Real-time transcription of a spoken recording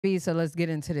So let's get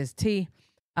into this tea.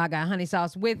 I got honey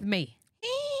sauce with me.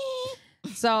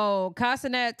 So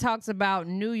Cenat talks about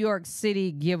New York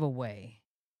City giveaway.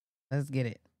 Let's get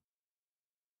it.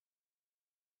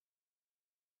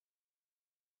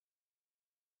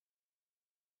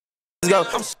 Let's go.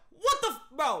 What the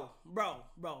bro?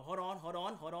 Hold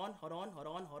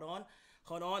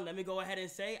on. Let me go ahead and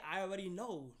say I already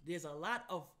know there's a lot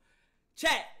of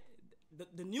chat.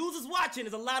 The news is watching.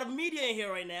 There's a lot of media in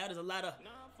here right now. There's a lot of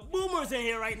boomers in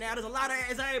here right now.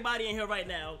 There's everybody in here right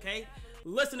now, okay?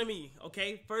 Listen to me,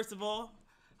 okay? First of all,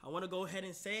 I want to go ahead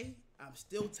and say I'm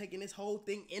still taking this whole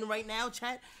thing in right now,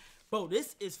 chat. Bro,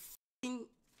 this is f***ing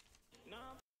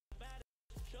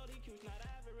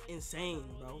insane,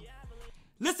 bro.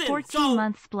 Listen, 14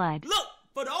 months blood. Look,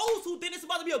 for those who think this is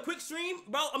about to be a quick stream,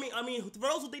 bro, I mean, for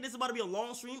those who think this is about to be a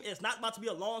long stream, it's not about to be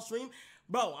a long stream.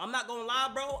 Bro, I'm not gonna lie,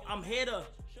 bro. I'm here to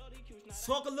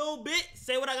talk a little bit,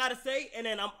 say what I gotta say, and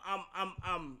then I'm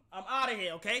out of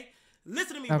here, okay?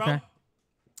 Listen to me, bro.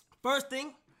 First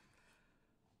thing,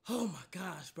 oh my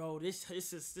gosh, bro, this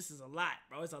is a lot,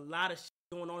 bro. It's a lot of shit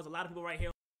going on. There's a lot of people right here.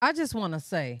 I just want to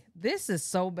say, this is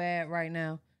so bad right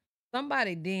now.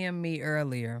 Somebody DM'd me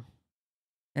earlier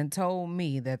and told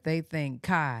me that they think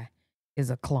Kai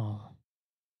is a clone.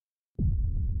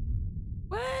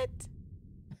 What?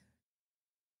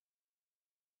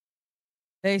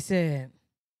 They said,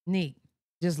 Neek,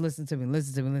 just listen to me. You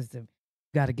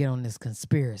got to get on this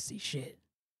conspiracy shit,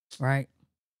 right?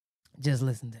 Just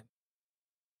listen to me.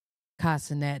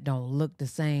 Cenat don't look the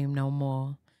same no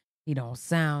more. He don't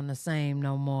sound the same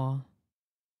no more.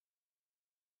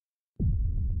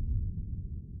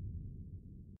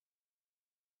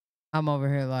 I'm over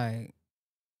here like,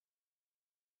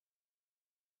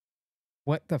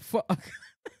 what the fuck?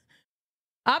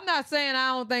 I'm not saying I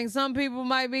don't think some people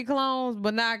might be clones,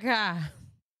 but not Kai.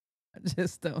 I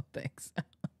just don't think so.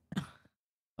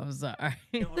 I'm sorry.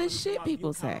 The shit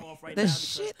people say. The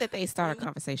shit that they start a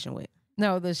conversation with.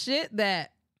 No, the shit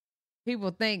that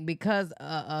people think because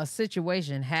a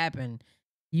situation happened,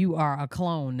 you are a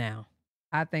clone now.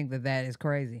 I think that is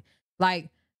crazy. Like,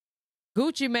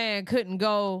 Gucci Man couldn't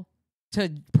go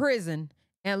to prison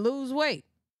and lose weight.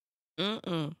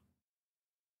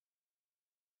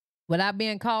 Without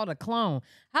being called a clone.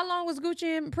 How long was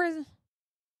Gucci in prison?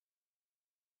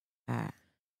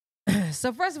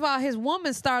 So first of all, his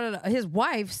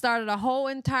wife started a whole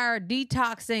entire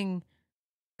detoxing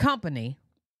company,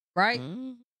 right?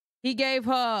 He gave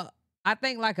her, I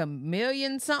think, like $1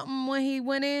 million something when he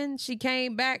went in. She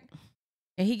came back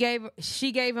and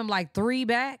she gave him like 3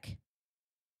 back.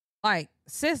 Like,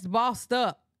 sis bossed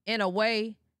up in a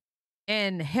way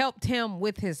and helped him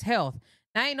with his health.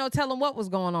 Now, ain't no telling what was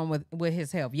going on with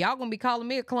his health. Y'all gonna be calling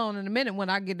me a clone in a minute when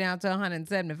I get down to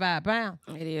 175 pounds.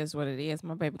 It is what it is.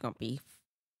 My baby gonna be.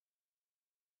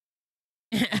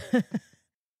 So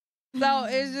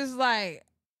it's just like,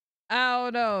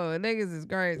 I don't know. Niggas is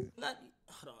crazy. Hold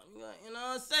on. You know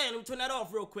what I'm saying? Let me turn that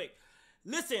off real quick.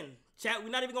 Listen, chat, we're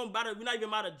not even about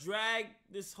to drag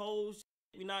this whole shit.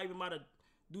 We're not even about to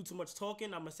do too much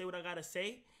talking. I'm gonna say what I gotta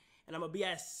say. And I'm gonna be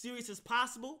as serious as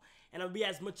possible. And I'm gonna be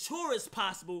as mature as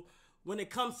possible when it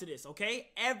comes to this, okay?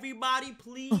 Everybody,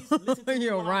 please listen to me.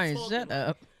 Yo, when Ryan, I'm talking, shut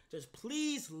up. Just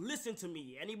please listen to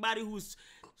me. Anybody who's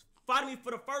fighting me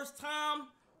for the first time,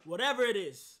 whatever it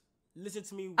is, listen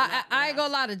to me. I ain't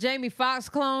gonna lie, to Jamie Foxx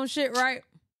clone shit, right?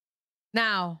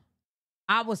 Now,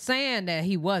 I was saying that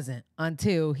he wasn't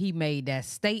until he made that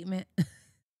statement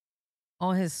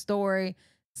on his story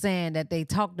saying that they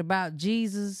talked about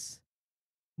Jesus.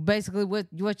 Basically,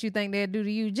 what you think they'd do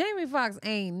to you. Jamie Foxx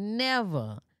ain't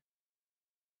never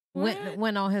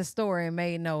went on his story and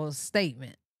made no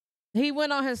statement. He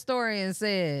went on his story and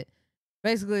said,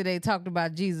 basically, they talked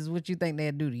about Jesus. What you think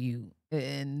they'd do to you?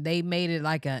 And they made it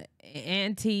like a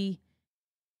anti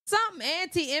something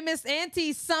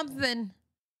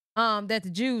that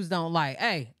the Jews don't like.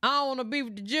 Hey, I don't want to be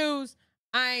with the Jews.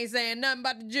 I ain't saying nothing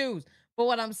about the Jews. But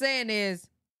what I'm saying is,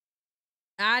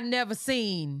 I never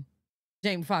seen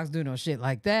Jamie Foxx do no shit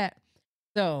like that.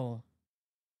 So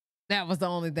that was the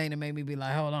only thing that made me be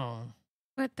like, hold on.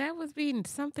 But that was being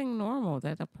something normal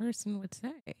that a person would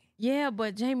say. Yeah,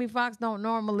 but Jamie Foxx don't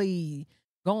normally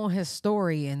go on his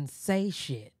story and say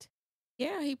shit.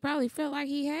 Yeah, he probably felt like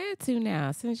he had to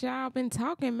now. Since y'all been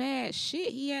talking mad shit,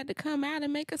 he had to come out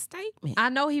and make a statement. I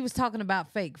know he was talking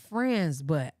about fake friends,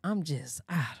 but I'm just,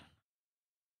 I don't know.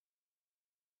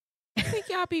 I think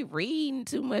y'all be reading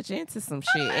too much into some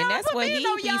shit, and that's what he be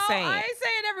saying. I ain't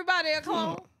saying everybody a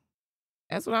clone.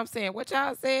 That's what I'm saying. What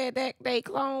y'all said that they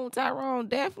clone Tyrone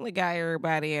definitely got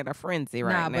everybody in a frenzy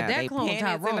right now. Nah, but that they clone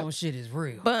Tyrone shit is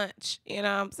real. Bunch, you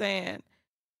know what I'm saying?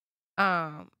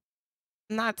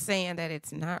 Not saying that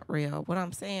it's not real. What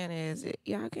I'm saying is,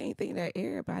 y'all can't think that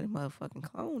everybody motherfucking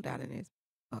cloned out in this.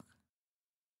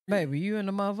 Baby, you in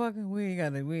the motherfucker? We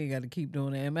ain't gotta keep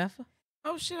doing the MF.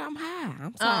 Oh shit, I'm high.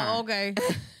 I'm sorry. Oh, okay.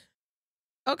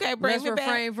 Okay, bring Let's me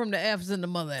refrain back. from the F's and the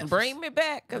mother F's. Bring me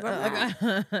back, cause I'm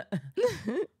high.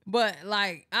 But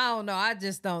like, I don't know. I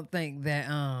just don't think that.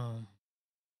 I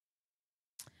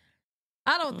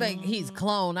don't think he's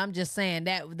cloned. I'm just saying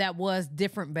that was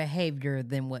different behavior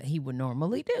than what he would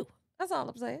normally do. That's all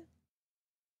I'm saying.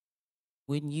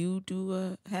 Wouldn't you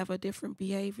have a different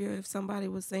behavior if somebody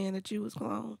was saying that you was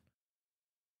cloned?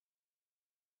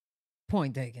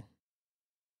 Point taken.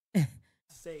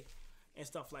 Say and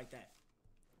stuff like that.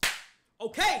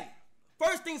 Okay,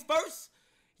 first things first.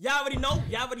 Y'all already know.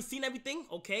 Y'all already seen everything.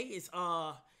 Okay, it's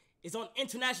on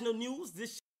international news.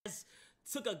 This shit has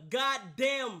took a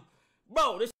goddamn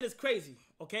bro. This shit is crazy.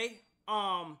 Okay,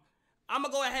 I'm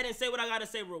gonna go ahead and say what I gotta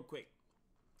say real quick.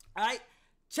 All right,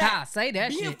 chat. Say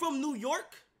that being shit. from New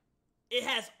York, it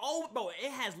has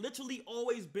literally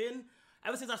always been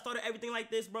ever since I started everything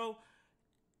like this, bro.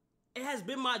 It has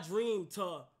been my dream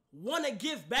to want to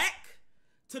give back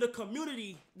to the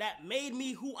community that made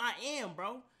me who I am,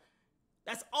 bro.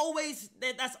 That's always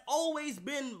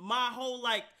been my whole,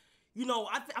 like, you know,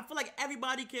 I feel like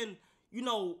everybody can, you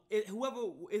know, whoever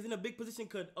is in a big position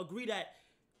could agree that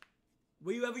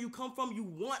wherever you come from, you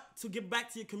want to give back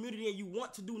to your community and you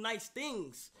want to do nice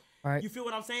things. Right. You feel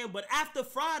what I'm saying? But after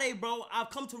Friday, bro, I've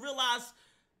come to realize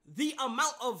the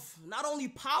amount of not only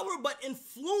power but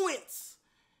influence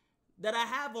that I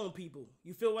have on people.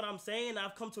 You feel what I'm saying?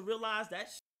 I've come to realize that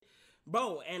shit,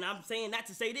 bro, and I'm saying that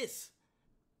to say this.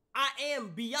 I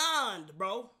am beyond,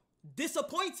 bro,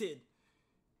 disappointed.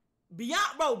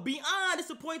 Beyond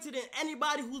disappointed in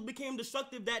anybody who became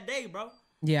destructive that day, bro.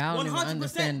 Yeah, I don't even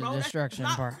understand bro. the destruction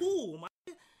That's not part. cool, man.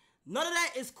 None of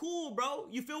that is cool, bro.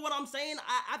 You feel what I'm saying?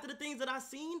 After the things that I've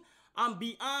seen, I'm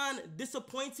beyond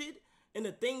disappointed in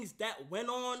the things that went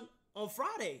on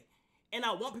Friday. And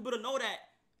I want people to know that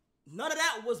none of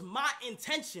that was my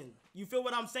intention. You feel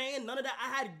what I'm saying? None of that.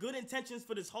 I had good intentions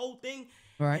for this whole thing.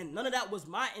 Right. And none of that was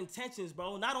my intentions,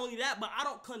 bro. Not only that, but I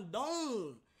don't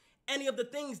condone any of the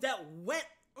things that went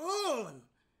on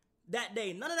that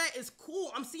day. None of that is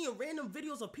cool. I'm seeing random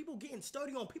videos of people getting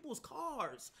sturdy on people's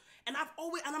cars. And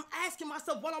I'm asking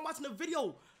myself while I'm watching the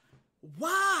video,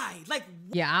 why? Like,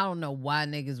 yeah, I don't know why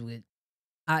niggas would.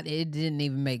 It didn't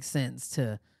even make sense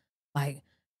to, like,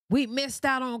 we missed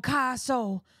out on cars,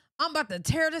 so I'm about to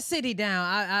tear the city down.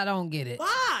 I don't get it.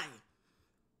 why?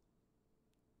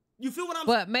 You feel what I'm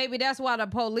saying? But maybe that's why the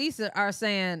police are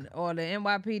saying, or the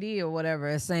NYPD or whatever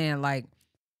is saying, like,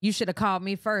 you should have called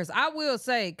me first. I will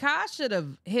say, Kai should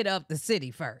have hit up the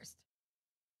city first.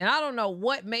 And I don't know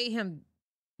what made him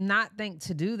not think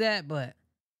to do that, but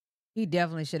he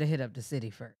definitely should have hit up the city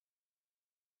first.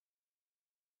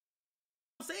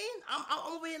 I'm saying?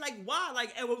 I'm over here like, why?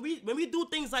 Like, and when we do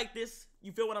things like this,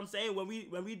 you feel what I'm saying? When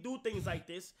we do things like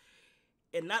this,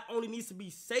 it not only needs to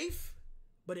be safe,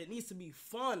 but it needs to be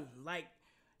fun. Like,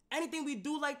 anything we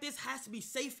do like this has to be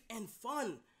safe and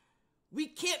fun. We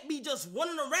can't be just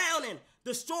running around and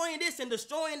destroying this and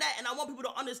destroying that. And I want people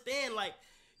to understand, like,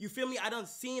 you feel me? I done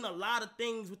seen a lot of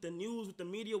things with the news, with the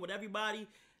media, with everybody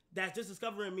that's just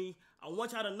discovering me. I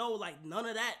want y'all to know, like, none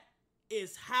of that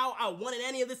is how I wanted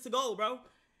any of this to go, bro.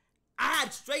 I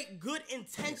had straight good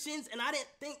intentions, and I didn't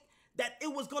think that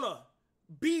it was gonna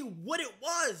be what it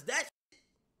was. That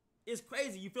is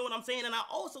crazy. You feel what I'm saying? And I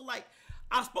also, like,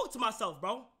 I spoke to myself,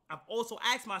 bro. I've also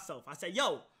asked myself. I said,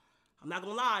 yo, I'm not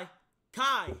gonna lie,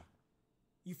 Kai,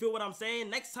 you feel what I'm saying?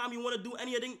 Next time you want to do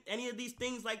any of these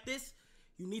things like this,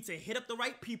 you need to hit up the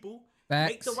right people,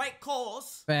 Facts. make the right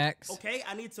calls. Facts. Okay,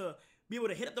 I need to be able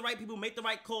to hit up the right people, make the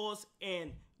right calls,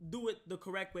 and do it the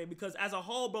correct way. Because as a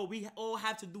whole, bro, we all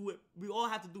have to do it. We all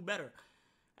have to do better.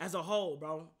 As a whole,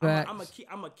 bro. I'm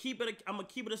gonna keep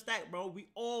it a stack, bro. We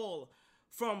all,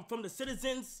 from the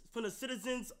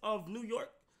citizens of New York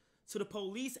to the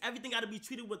police, everything got to be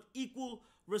treated with equal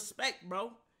respect,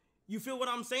 bro. You feel what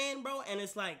I'm saying, bro? And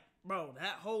it's like, bro,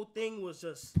 that whole thing was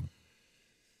just.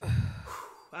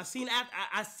 I seen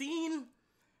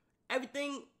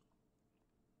everything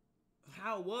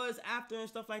how it was after and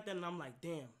stuff like that, and I'm like,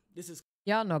 damn, this is.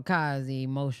 Y'all know Kai is the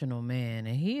emotional man,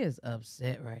 and he is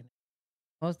upset right now.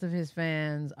 Most of his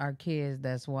fans are kids.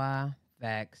 That's why.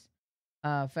 Facts.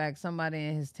 Facts. Somebody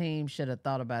in his team should have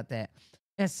thought about that.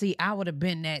 And see, I would have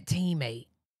been that teammate.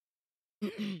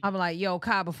 I'm like, yo,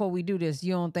 Kai, before we do this,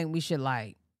 you don't think we should,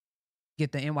 like,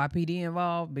 get the NYPD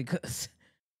involved? Because,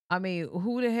 I mean,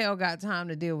 who the hell got time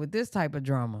to deal with this type of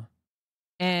drama?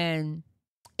 And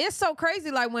it's so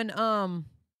crazy. Like when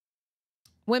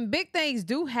big things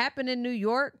do happen in New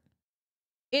York,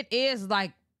 it is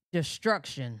like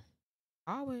destruction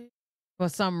Always. for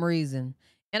some reason.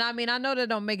 And I mean, I know that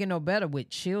don't make it no better with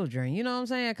children. You know what I'm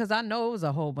saying? Because I know it was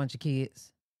a whole bunch of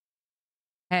kids.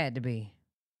 Had to be.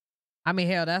 I mean,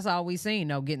 hell, that's all we seen,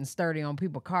 though, getting sturdy on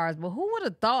people's cars. But who would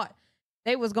have thought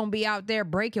they was going to be out there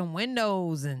breaking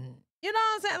windows and, you know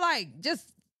what I'm saying? Like,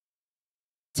 just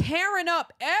tearing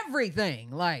up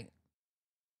everything. Like,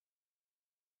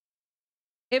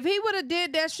 if he would have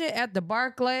did that shit at the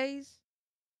Barclays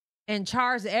and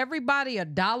charged everybody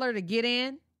 $1 to get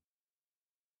in,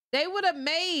 they would have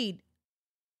made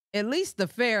at least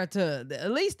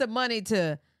the money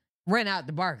to rent out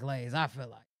the Barclays, I feel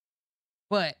like.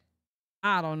 But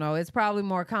I don't know. It's probably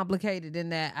more complicated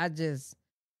than that.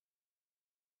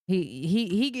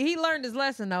 He learned his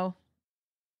lesson though.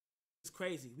 It's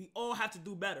crazy. We all have to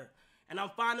do better. And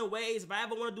I'm finding ways. If I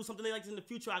ever want to do something like this in the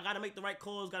future, I got to make the right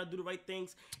calls, got to do the right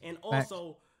things. And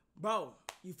also, bro,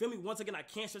 you feel me? Once again, I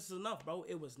can't stress this enough, bro.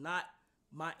 It was not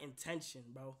my intention,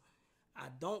 bro. I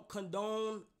don't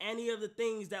condone any of the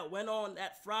things that went on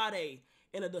that Friday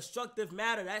in a destructive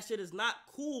manner. That shit is not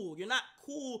cool. You're not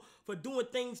cool for doing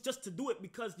things just to do it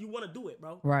because you want to do it,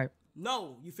 bro. Right.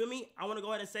 No, you feel me? I want to go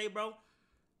ahead and say, bro,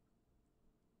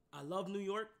 I love New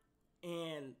York,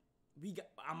 and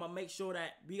I'm gonna make sure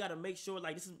that we gotta make sure,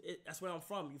 like, this is it, that's where I'm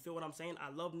from. You feel what I'm saying?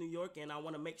 I love New York, and I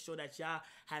want to make sure that y'all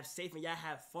have safe and y'all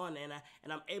have fun,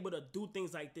 and I'm able to do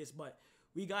things like this. But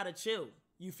we gotta chill.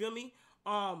 You feel me?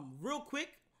 Real quick.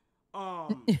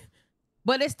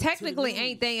 But it's technically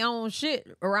ain't they own shit,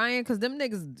 Ryan, because them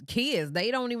niggas kids, they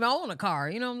don't even own a car.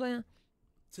 You know what I'm saying?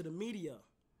 To the media.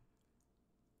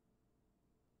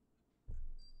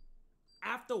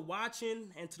 After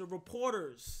watching, and to the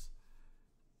reporters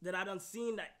that I done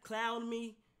seen that clown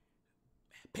me,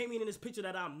 paint me in this picture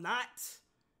that I'm not.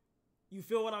 You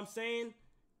feel what I'm saying?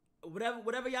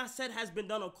 Whatever y'all said has been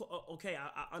done. Okay,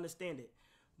 I understand it.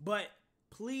 But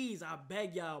please, I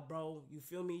beg y'all, bro. You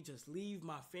feel me? Just leave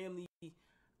my family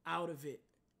out of it.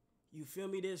 You feel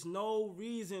me? There is no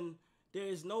reason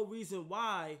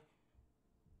why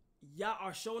y'all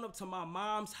are showing up to my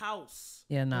mom's house.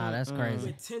 Yeah, nah, that's crazy.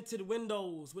 With tinted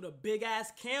windows, with a big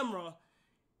ass camera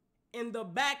in the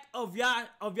back of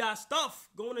y'all stuff,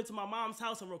 going into my mom's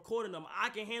house and recording them. I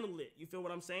can handle it. You feel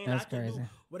what I'm saying? That's I can crazy. do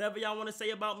whatever y'all want to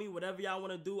say about me, whatever y'all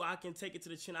want to do, I can take it to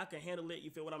the chin. I can handle it.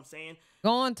 You feel what I'm saying?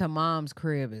 Going to mom's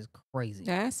crib is crazy.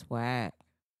 That's whack.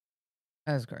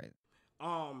 That's crazy.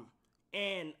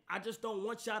 And I just don't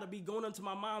want y'all to be going into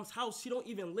my mom's house. She don't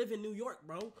even live in New York,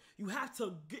 bro. You have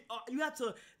to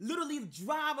literally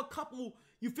drive a couple,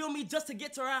 you feel me, just to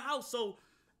get to her house. So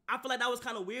I feel like that was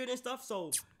kind of weird and stuff.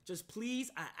 So just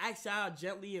please, I ask y'all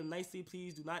gently and nicely,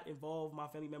 please do not involve my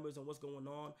family members in what's going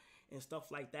on and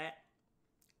stuff like that.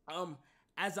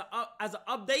 As an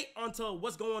update onto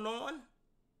what's going on,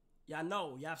 y'all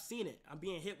know, y'all have seen it. I'm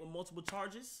being hit with multiple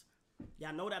charges.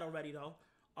 Y'all know that already though.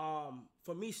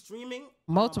 For me streaming,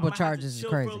 multiple I charges is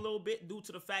crazy. For a little bit due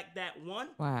to the fact that one,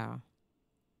 wow,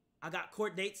 I got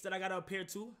court dates that I gotta appear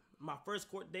to. My first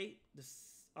court date, this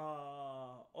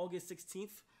August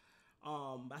 16th.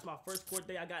 That's my first court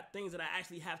date. I got things that I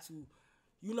actually have to,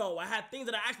 I have things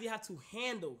that I actually have to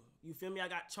handle. You feel me? I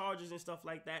got charges and stuff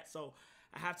like that, so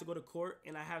I have to go to court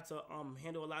and I have to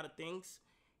handle a lot of things.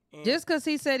 And just because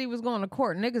he said he was going to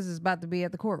court, niggas is about to be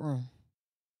at the courtroom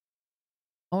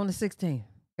on the 16th.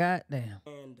 God damn.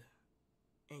 And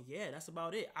yeah, that's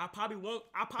about it. I probably won't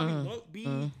be.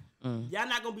 Y'all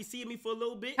not gonna be seeing me for a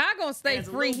little bit. How gonna stay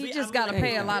free? He just gotta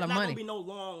pay a lot of money. It's not gonna be no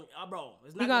long, bro.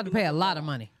 It's not you got to pay a lot of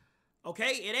money.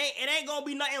 Okay, it ain't gonna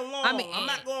be nothing long. I mean, I'm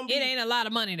not gonna be. It ain't a lot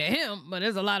of money to him, but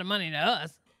it's a lot of money to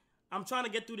us. I'm trying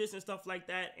to get through this and stuff like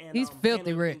that, and he's filthy handle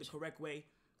it rich in the correct way.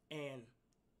 And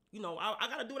I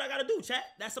gotta do what I gotta do, chat.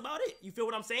 That's about it. You feel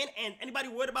what I'm saying? And anybody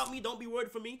worried about me, don't be worried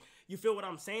for me. You feel what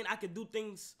I'm saying? I could do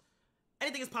things.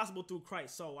 Anything is possible through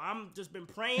Christ. So I'm just been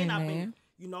praying. Amen. I've been,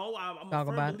 I'm a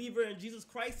firm believer in Jesus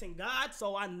Christ and God.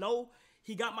 So I know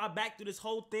He got my back through this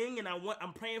whole thing, and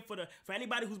I'm praying for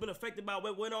anybody who's been affected by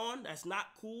what went on. That's not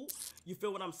cool. You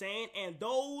feel what I'm saying? And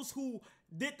those who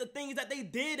did the things that they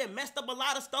did and messed up a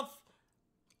lot of stuff,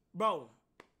 bro.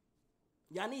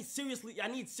 Y'all need serious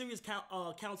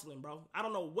counseling, bro. I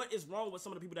don't know what is wrong with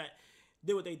some of the people that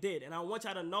did what they did, and I want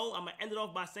y'all to know. I'm gonna end it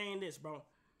off by saying this, bro.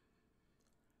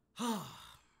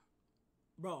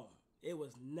 Bro, it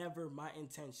was never my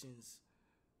intentions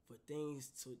for things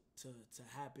to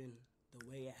happen the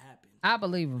way it happened. I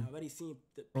believe him. I already seen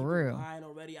the people lying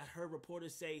already. I heard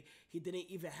reporters say he didn't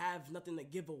even have nothing to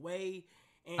give away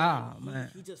And man.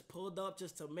 he just pulled up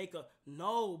just to make a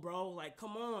no, bro. Like,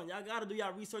 come on, y'all gotta do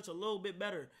y'all research a little bit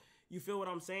better. You feel what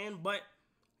I'm saying? But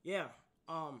yeah,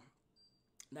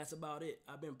 that's about it.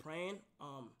 I've been praying.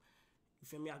 You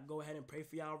feel me? I can go ahead and pray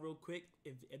for y'all real quick,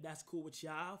 if that's cool with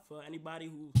y'all. For anybody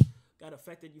who got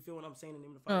affected, you feel what I'm saying? In the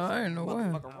name of the Father, I ain't know what.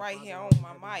 Motherfucker right here on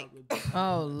my mic.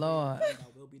 Oh, Lord.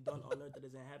 Will be done on earth that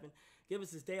is in heaven. Give us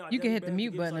this day our You can daily hit the bread,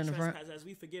 mute forgive us button our in the front. trespasses as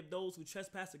we forgive those who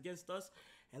trespass against us,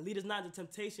 and lead us not into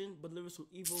temptation, but deliver us from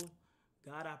evil.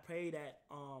 God, I pray that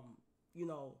you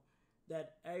know,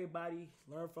 that everybody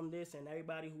learn from this, and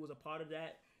everybody who was a part of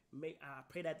that, I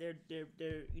pray that they're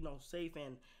you know, safe,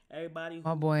 and everybody who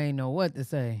My boy ain't know what to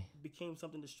say. became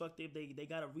something destructive, they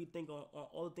gotta rethink on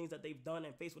all the things that they've done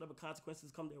and face whatever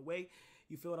consequences come their way.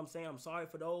 You feel what I'm saying? I'm sorry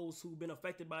for those who've been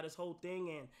affected by this whole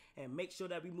thing, and make sure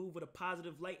that we move with a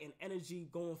positive light and energy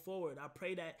going forward. I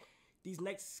pray that these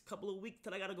next couple of weeks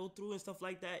that I gotta go through and stuff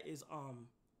like that is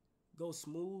go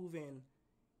smooth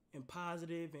and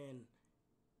positive, and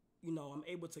you know, I'm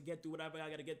able to get through whatever I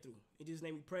gotta get through. In Jesus'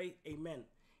 name we pray, amen.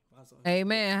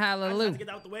 Amen. I just Hallelujah. have to get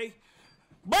that out the way.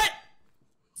 But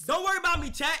don't worry about me,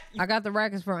 chat. You I got the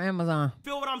rackets from Amazon.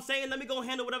 feel what I'm saying? Let me go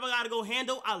handle whatever I gotta go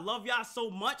handle. I love y'all so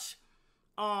much.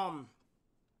 And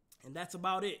that's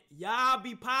about it. Y'all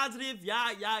be positive.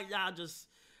 Y'all just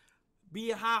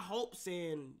be in high hopes,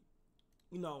 and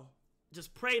you know,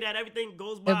 just pray that everything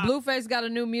goes by. If Blueface got a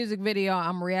new music video,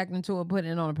 I'm reacting to it,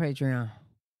 putting it on the Patreon.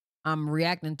 I'm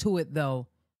reacting to it though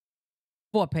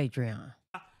for Patreon.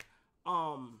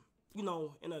 You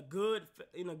know, in a good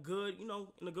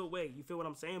way. You feel what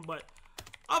I'm saying? But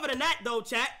other than that though,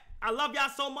 chat, I love y'all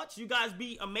so much. You guys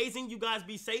be amazing. You guys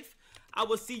be safe. I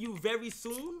will see you very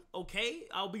soon, okay?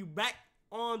 I'll be back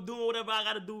on doing whatever I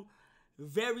gotta do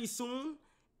very soon.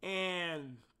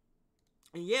 And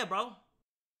yeah, bro.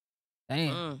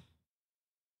 Damn.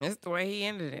 That's the way he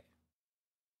ended it.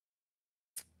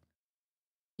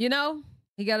 You know,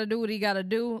 he got to do what he got to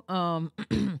do.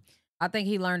 I think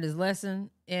he learned his lesson.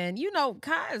 And, you know,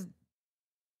 Kai is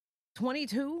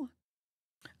 22.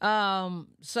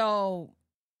 So,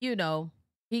 you know,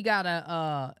 he got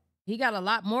a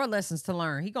lot more lessons to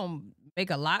learn. He going to make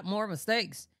a lot more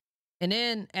mistakes. And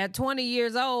then at 20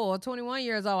 years old or 21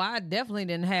 years old, I definitely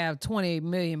didn't have 20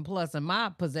 million plus in my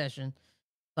possession.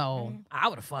 So I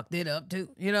would have fucked it up too.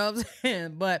 You know what I'm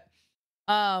saying? But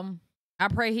I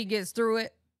pray he gets through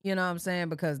it. You know what I'm saying?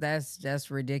 Because that's just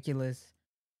ridiculous.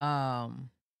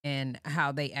 And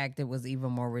how they acted was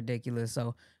even more ridiculous.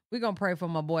 So we're going to pray for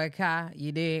my boy Kai.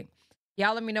 You dig?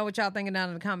 Y'all let me know what y'all thinking down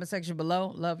in the comment section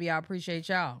below. Love y'all. Appreciate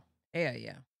y'all. Hell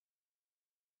yeah.